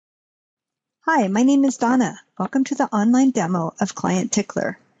Hi, my name is Donna. Welcome to the online demo of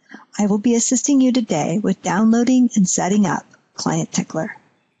ClientTickler. I will be assisting you today with downloading and setting up ClientTickler.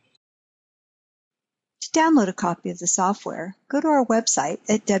 To download a copy of the software, go to our website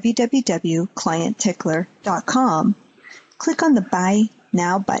at www.clienttickler.com. Click on the Buy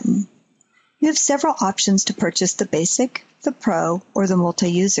Now button. You have several options to purchase the Basic, the Pro, or the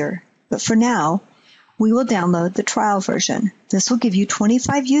Multi-User, but for now, we will download the trial version. This will give you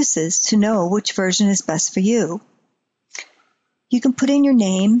 25 uses to know which version is best for you. You can put in your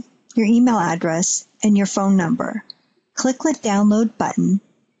name, your email address, and your phone number. Click the Download button.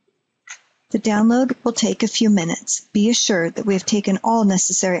 The download will take a few minutes. Be assured that we have taken all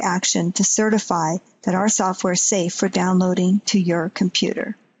necessary action to certify that our software is safe for downloading to your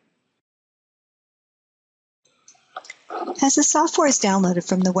computer. As the software is downloaded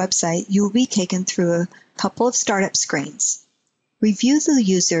from the website, you will be taken through a couple of startup screens. Review the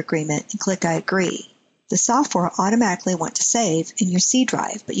user agreement and click I agree. The software will automatically want to save in your C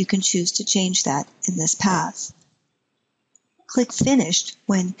drive, but you can choose to change that in this path. Click Finished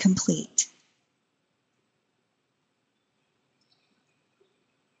when complete.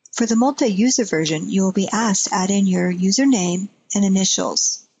 For the multi-user version, you will be asked to add in your username and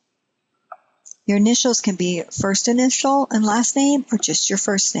initials. Your initials can be first initial and last name, or just your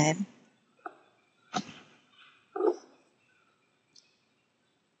first name.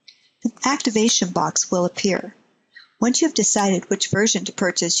 An activation box will appear. Once you have decided which version to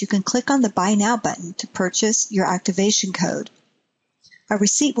purchase, you can click on the Buy Now button to purchase your activation code. A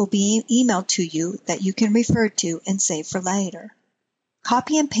receipt will be emailed to you that you can refer to and save for later.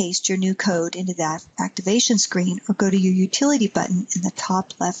 Copy and paste your new code into that activation screen or go to your utility button in the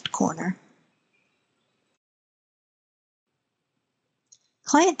top left corner.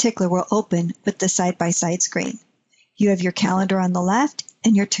 ClientTickler will open with the side-by-side screen. You have your calendar on the left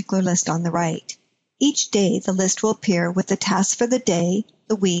and your tickler list on the right. Each day, the list will appear with the tasks for the day,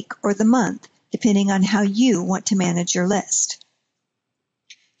 the week, or the month, depending on how you want to manage your list.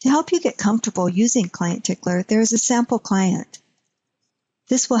 To help you get comfortable using ClientTickler, there is a sample client.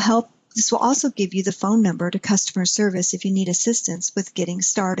 This will also give you the phone number to customer service if you need assistance with getting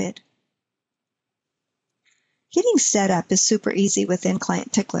started. Getting set up is super easy within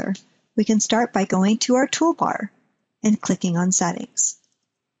ClientTickler. We can start by going to our toolbar and clicking on Settings.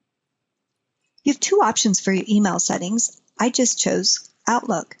 You have two options for your email settings. I just chose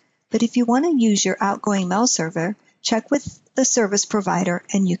Outlook, but if you want to use your outgoing mail server, check with the service provider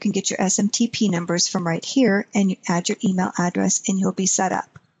and you can get your SMTP numbers from right here and you add your email address and you'll be set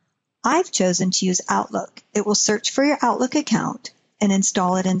up. I've chosen to use Outlook. It will search for your Outlook account and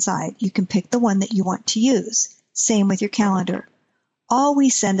install it inside. You can pick the one that you want to use. Same with your calendar.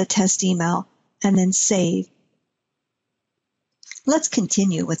 Always send a test email and then save. Let's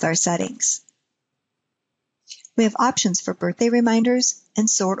continue with our settings. We have options for birthday reminders and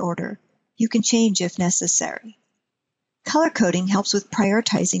sort order. You can change if necessary. Color coding helps with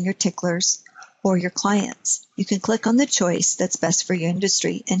prioritizing your ticklers or your clients. You can click on the choice that's best for your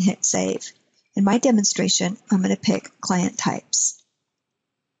industry and hit Save. In my demonstration, I'm going to pick client types.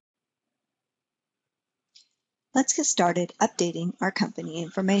 Let's get started updating our company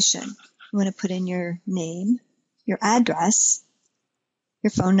information. You want to put in your name, your address,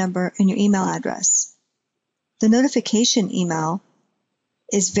 your phone number, and your email address. The notification email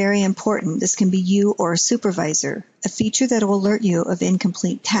is very important. This can be you or a supervisor, a feature that will alert you of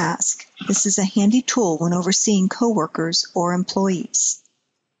incomplete tasks. This is a handy tool when overseeing coworkers or employees.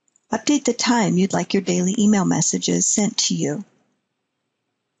 Update the time you'd like your daily email messages sent to you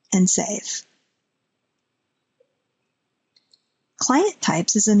and save. Client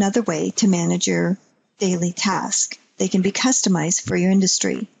types is another way to manage your daily task. They can be customized for your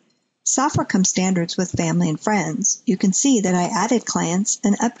industry. Software comes standards with family and friends. You can see that I added clients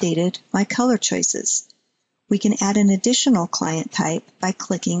and updated my color choices. We can add an additional client type by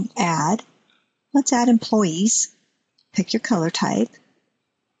clicking Add. Let's add employees. Pick your color type.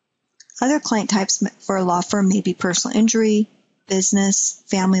 Other client types for a law firm may be personal injury, business,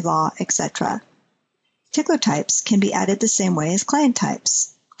 family law, etc. Tickler types can be added the same way as client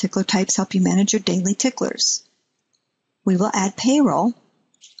types. Tickler types help you manage your daily ticklers. We will add payroll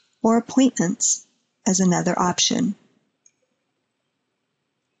or appointments as another option.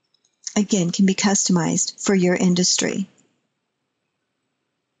 Again, can be customized for your industry.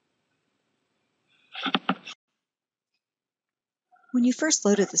 When you first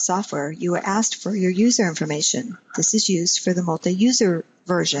loaded the software, you were asked for your user information. This is used for the multi-user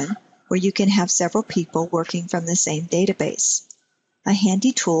version, where you can have several people working from the same database. A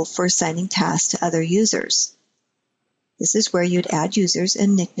handy tool for assigning tasks to other users. This is where you'd add users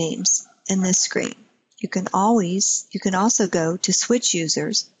and nicknames. in this screen. You can also go to switch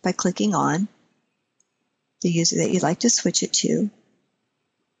users by clicking on the user that you'd like to switch it to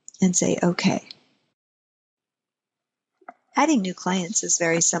and say OK. Adding new clients is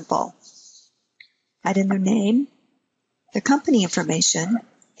very simple. Add in their name, their company information.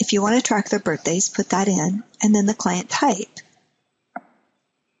 If you want to track their birthdays, put that in, and then the client type.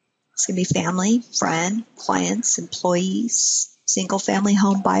 It's going to be family, friend, clients, employees, single-family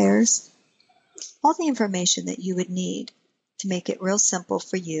home buyers, all the information that you would need to make it real simple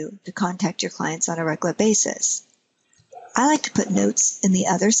for you to contact your clients on a regular basis. I like to put notes in the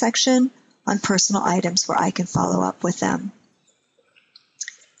other section on personal items where I can follow up with them.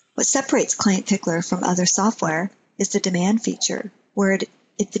 What separates ClientTickler from other software is the demand feature, where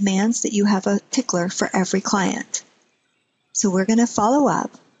it demands that you have a tickler for every client. So we're going to follow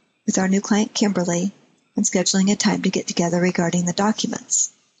up with our new client, Kimberly, and scheduling a time to get together regarding the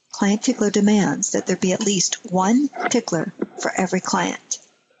documents. ClientTickler demands that there be at least one tickler for every client.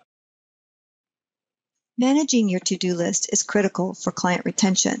 Managing your to-do list is critical for client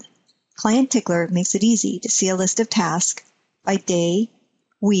retention. ClientTickler makes it easy to see a list of tasks by day,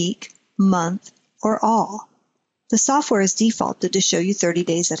 week, month, or all. The software is defaulted to show you 30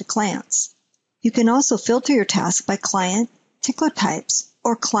 days at a glance. You can also filter your tasks by client, tickler types,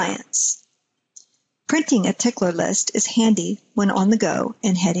 or clients. Printing a tickler list is handy when on the go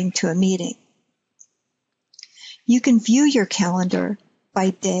and heading to a meeting. You can view your calendar by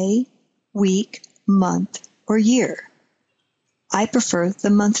day, week, month, or year. I prefer the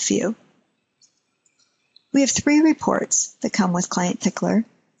month view. We have 3 reports that come with ClientTickler.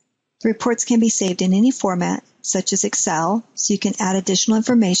 The reports can be saved in any format, such as Excel, so you can add additional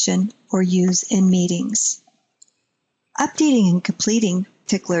information or use in meetings. Updating and completing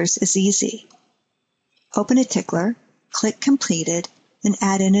ticklers is easy. Open a tickler, click Completed, and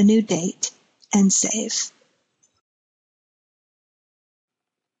add in a new date, and save.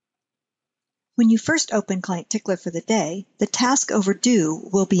 When you first open ClientTickler for the day, the task overdue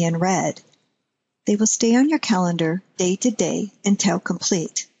will be in red. They will stay on your calendar day to day until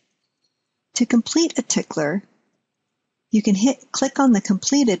complete. To complete a tickler, you can click on the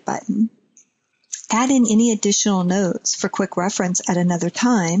Completed button, add in any additional notes for quick reference at another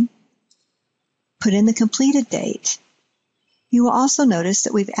time, put in the completed date. You will also notice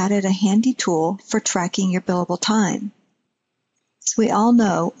that we've added a handy tool for tracking your billable time. As we all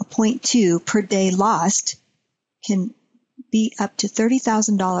know, a 0.2 per day lost can be up to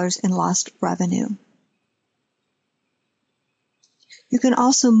 $30,000 in lost revenue. You can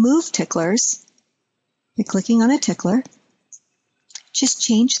also move ticklers by clicking on a tickler. Just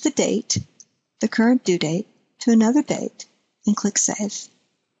change the date, the current due date, to another date, and click Save.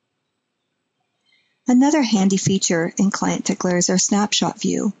 Another handy feature in ClientTickler is our snapshot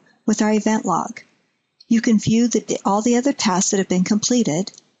view with our event log. You can view all the other tasks that have been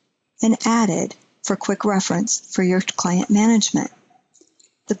completed and added for quick reference for your client management.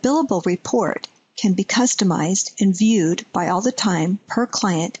 The billable report can be customized and viewed by all the time per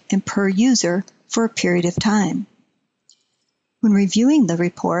client and per user for a period of time. When reviewing the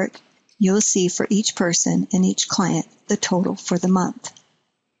report, you'll see for each person and each client the total for the month.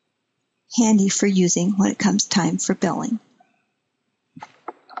 Handy for using when it comes time for billing.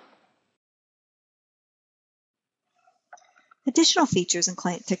 Additional features in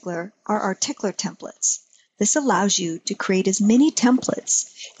ClientTickler are our tickler templates. This allows you to create as many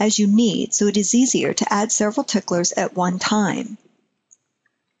templates as you need, so it is easier to add several ticklers at one time.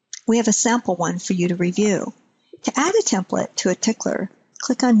 We have a sample one for you to review. To add a template to a tickler,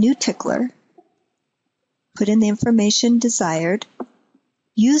 click on New Tickler, put in the information desired,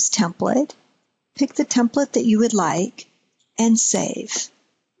 use template, pick the template that you would like, and save.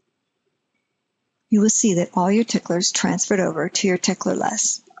 You will see that all your ticklers transferred over to your tickler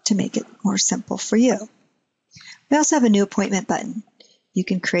list to make it more simple for you. We also have a new appointment button. You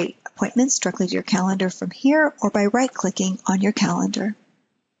can create appointments directly to your calendar from here or by right-clicking on your calendar.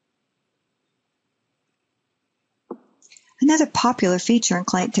 Another popular feature in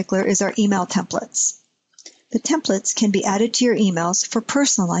ClientTickler is our email templates. The templates can be added to your emails for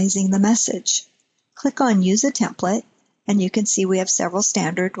personalizing the message. Click on Use a Template, and you can see we have several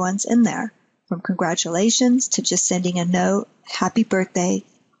standard ones in there, from congratulations to just sending a note, happy birthday,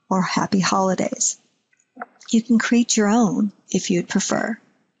 or happy holidays. You can create your own if you'd prefer.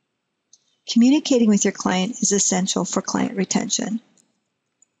 Communicating with your client is essential for client retention.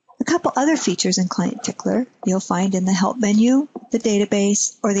 A couple other features in ClientTickler you'll find in the Help menu, the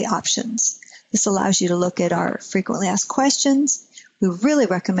database, or the options. This allows you to look at our frequently asked questions. We really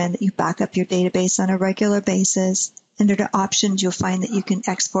recommend that you back up your database on a regular basis Under the options, you'll find that you can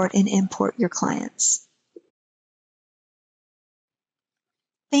export and import your clients.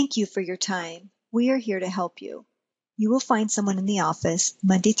 Thank you for your time. We are here to help you. You will find someone in the office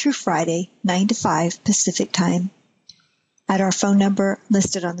Monday through Friday, 9 to 5 Pacific Time. At our phone number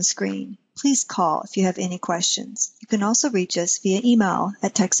listed on the screen. Please call if you have any questions. You can also reach us via email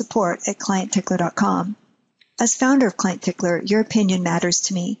at techsupport@clienttickler.com. As founder of ClientTickler, your opinion matters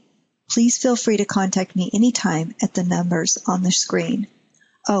to me. Please feel free to contact me anytime at the numbers on the screen.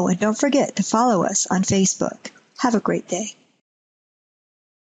 Oh, and don't forget to follow us on Facebook. Have a great day.